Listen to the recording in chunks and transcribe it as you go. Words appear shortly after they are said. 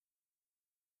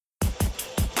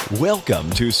Welcome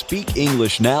to Speak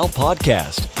English Now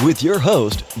podcast with your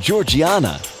host,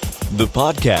 Georgiana, the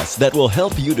podcast that will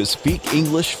help you to speak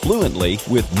English fluently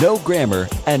with no grammar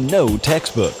and no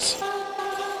textbooks.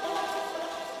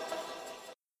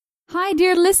 Hi,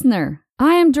 dear listener.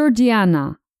 I am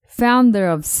Georgiana, founder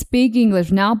of Speak English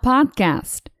Now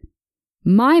podcast.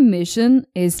 My mission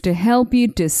is to help you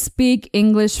to speak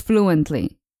English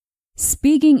fluently.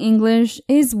 Speaking English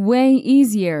is way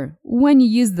easier when you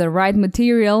use the right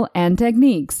material and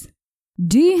techniques.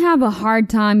 Do you have a hard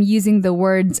time using the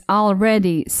words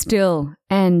already, still,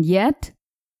 and yet?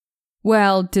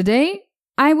 Well, today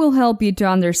I will help you to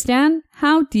understand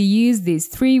how to use these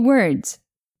three words.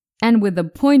 And with a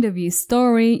point of view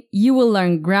story, you will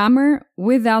learn grammar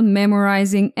without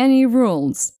memorizing any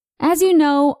rules. As you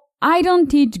know, I don't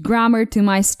teach grammar to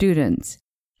my students.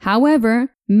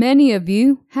 However, many of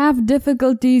you have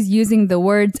difficulties using the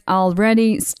words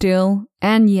already, still,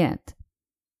 and yet.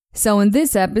 So in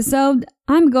this episode,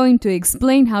 I'm going to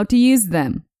explain how to use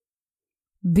them.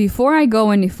 Before I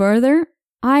go any further,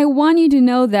 I want you to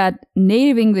know that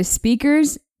native English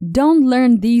speakers don't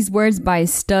learn these words by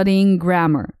studying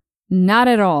grammar. Not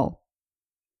at all.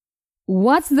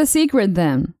 What's the secret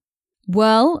then?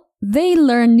 Well, they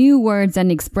learn new words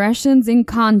and expressions in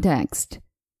context.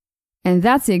 And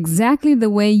that's exactly the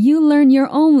way you learn your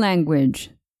own language.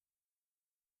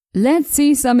 Let's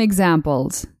see some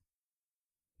examples.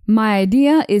 My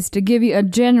idea is to give you a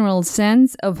general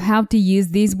sense of how to use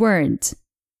these words.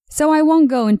 So I won't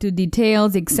go into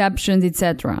details, exceptions,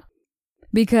 etc.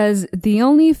 Because the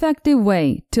only effective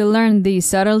way to learn these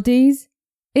subtleties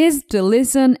is to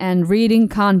listen and read in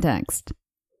context.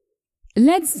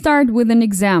 Let's start with an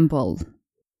example.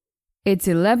 It's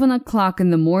 11 o'clock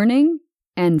in the morning.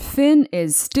 And Finn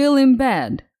is still in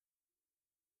bed.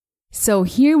 So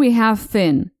here we have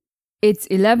Finn. It's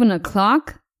 11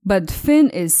 o'clock, but Finn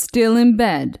is still in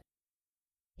bed.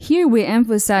 Here we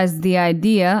emphasize the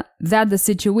idea that the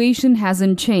situation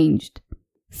hasn't changed.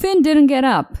 Finn didn't get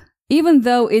up, even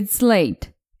though it's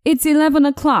late. It's 11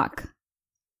 o'clock.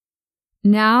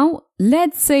 Now,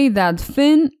 let's say that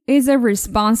Finn is a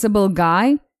responsible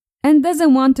guy and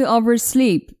doesn't want to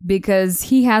oversleep because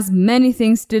he has many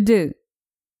things to do.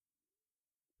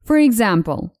 For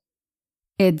example,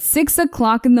 it's 6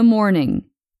 o'clock in the morning,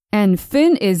 and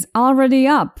Finn is already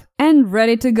up and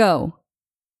ready to go.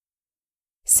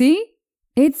 See?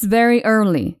 It's very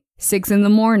early, 6 in the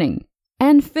morning,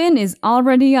 and Finn is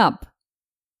already up.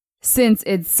 Since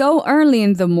it's so early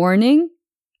in the morning,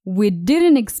 we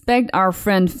didn't expect our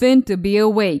friend Finn to be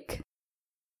awake.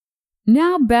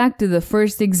 Now back to the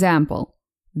first example.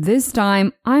 This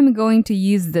time, I'm going to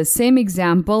use the same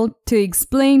example to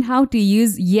explain how to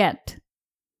use yet.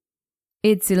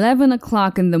 It's 11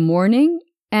 o'clock in the morning,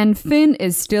 and Finn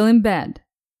is still in bed.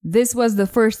 This was the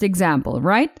first example,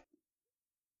 right?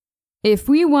 If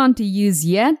we want to use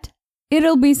yet,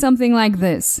 it'll be something like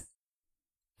this.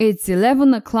 It's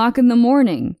 11 o'clock in the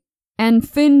morning, and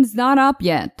Finn's not up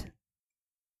yet.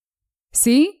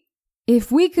 See? If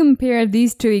we compare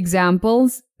these two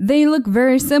examples, they look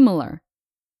very similar.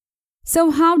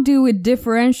 So how do we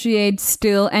differentiate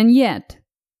still and yet?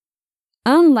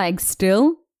 Unlike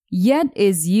still, yet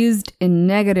is used in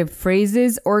negative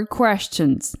phrases or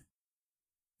questions.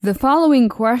 The following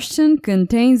question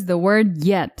contains the word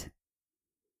yet.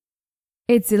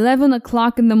 It's 11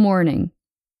 o'clock in the morning.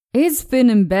 Is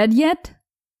Finn in bed yet?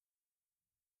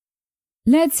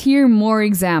 Let's hear more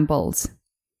examples.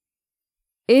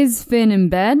 Is Finn in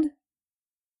bed?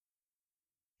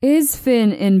 Is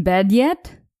Finn in bed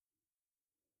yet?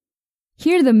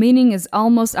 Here the meaning is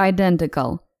almost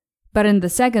identical, but in the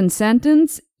second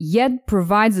sentence, yet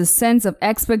provides a sense of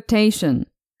expectation.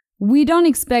 We don't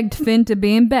expect Finn to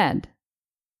be in bed.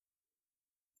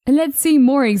 Let's see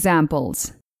more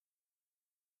examples.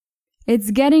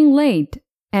 It's getting late,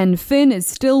 and Finn is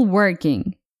still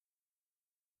working.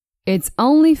 It's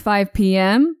only 5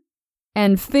 p.m.,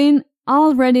 and Finn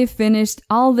already finished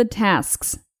all the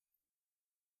tasks.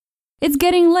 It's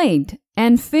getting late,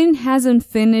 and Finn hasn't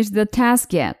finished the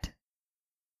task yet.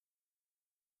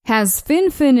 Has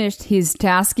Finn finished his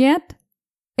task yet?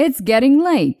 It's getting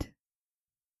late.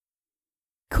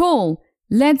 Cool,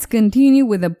 let's continue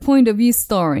with a point of view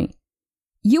story.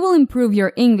 You will improve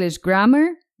your English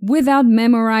grammar without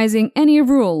memorizing any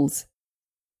rules.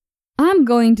 I'm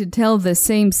going to tell the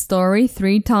same story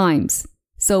 3 times,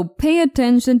 so pay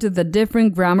attention to the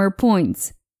different grammar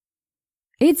points.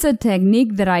 It's a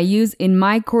technique that I use in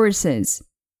my courses.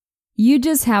 You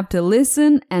just have to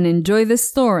listen and enjoy the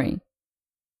story.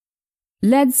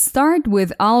 Let's start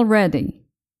with already.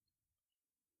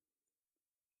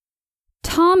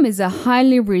 Tom is a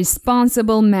highly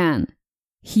responsible man.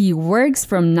 He works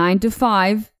from 9 to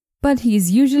 5, but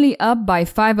he's usually up by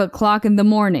 5 o'clock in the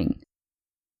morning.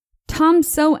 Tom's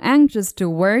so anxious to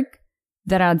work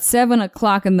that at 7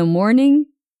 o'clock in the morning,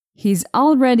 he's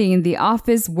already in the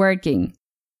office working.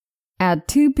 At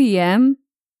 2 p.m.,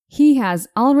 he has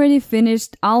already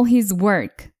finished all his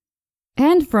work.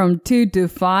 And from 2 to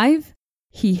 5,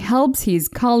 he helps his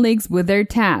colleagues with their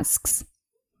tasks.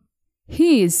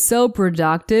 He is so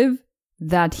productive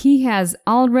that he has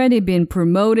already been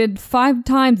promoted 5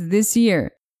 times this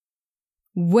year.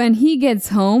 When he gets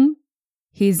home,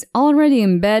 he's already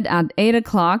in bed at 8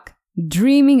 o'clock,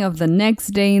 dreaming of the next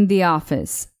day in the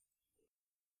office.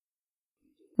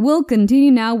 We'll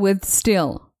continue now with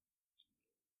still.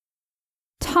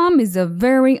 Tom is a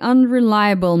very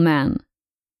unreliable man.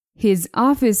 His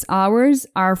office hours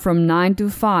are from 9 to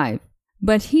 5,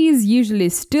 but he is usually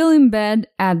still in bed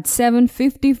at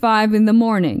 7:55 in the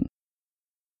morning.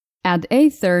 At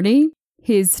 8:30,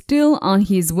 he is still on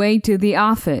his way to the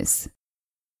office.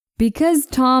 Because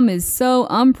Tom is so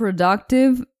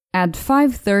unproductive, at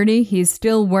 5:30 he's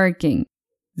still working.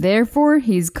 Therefore,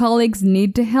 his colleagues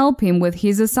need to help him with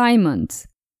his assignments.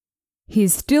 He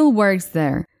still works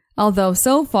there, although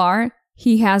so far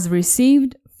he has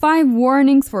received 5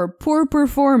 warnings for poor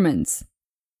performance.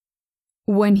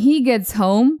 When he gets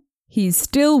home, he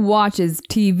still watches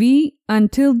TV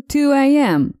until 2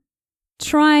 a.m.,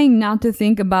 trying not to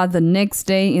think about the next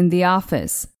day in the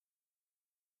office.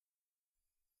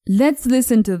 Let's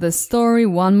listen to the story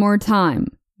one more time.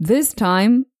 This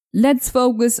time, let's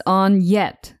focus on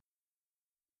yet.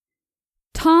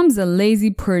 Tom's a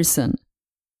lazy person.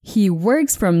 He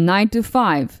works from 9 to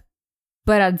 5,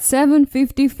 but at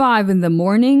 7:55 in the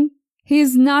morning,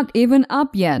 he's not even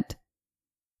up yet.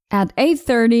 At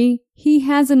 8:30, he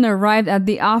hasn't arrived at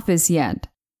the office yet.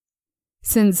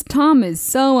 Since Tom is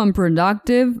so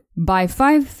unproductive, by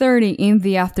 5:30 in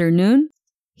the afternoon,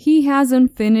 he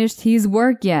hasn't finished his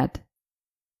work yet.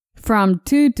 From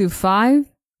 2 to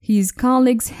 5, his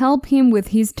colleagues help him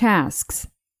with his tasks.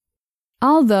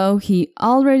 Although he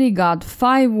already got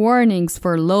 5 warnings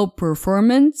for low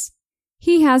performance,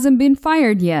 he hasn't been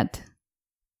fired yet.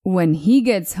 When he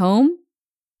gets home,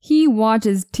 he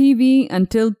watches TV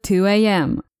until 2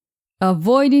 a.m.,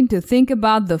 avoiding to think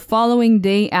about the following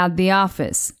day at the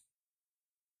office.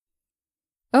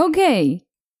 Okay,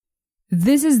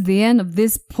 this is the end of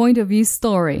this point of view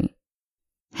story.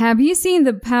 Have you seen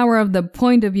the power of the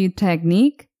point of view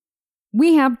technique?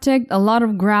 We have checked a lot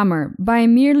of grammar by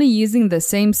merely using the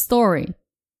same story.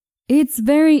 It's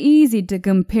very easy to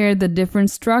compare the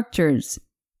different structures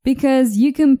because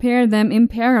you compare them in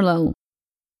parallel.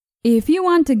 If you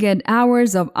want to get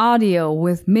hours of audio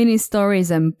with mini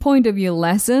stories and point of view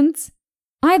lessons,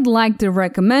 I'd like to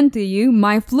recommend to you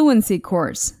my fluency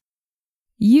course.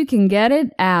 You can get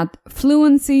it at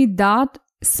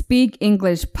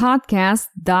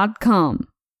fluency.speakenglishpodcast.com.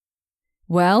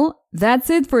 Well,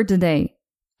 that's it for today.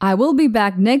 I will be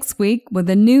back next week with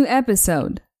a new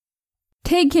episode.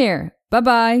 Take care.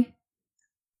 Bye-bye.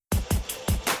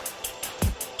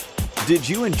 Did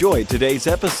you enjoy today's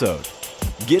episode?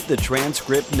 Get the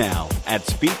transcript now at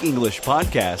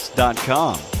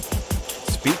speakenglishpodcast.com.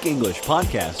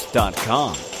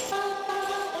 speakenglishpodcast.com.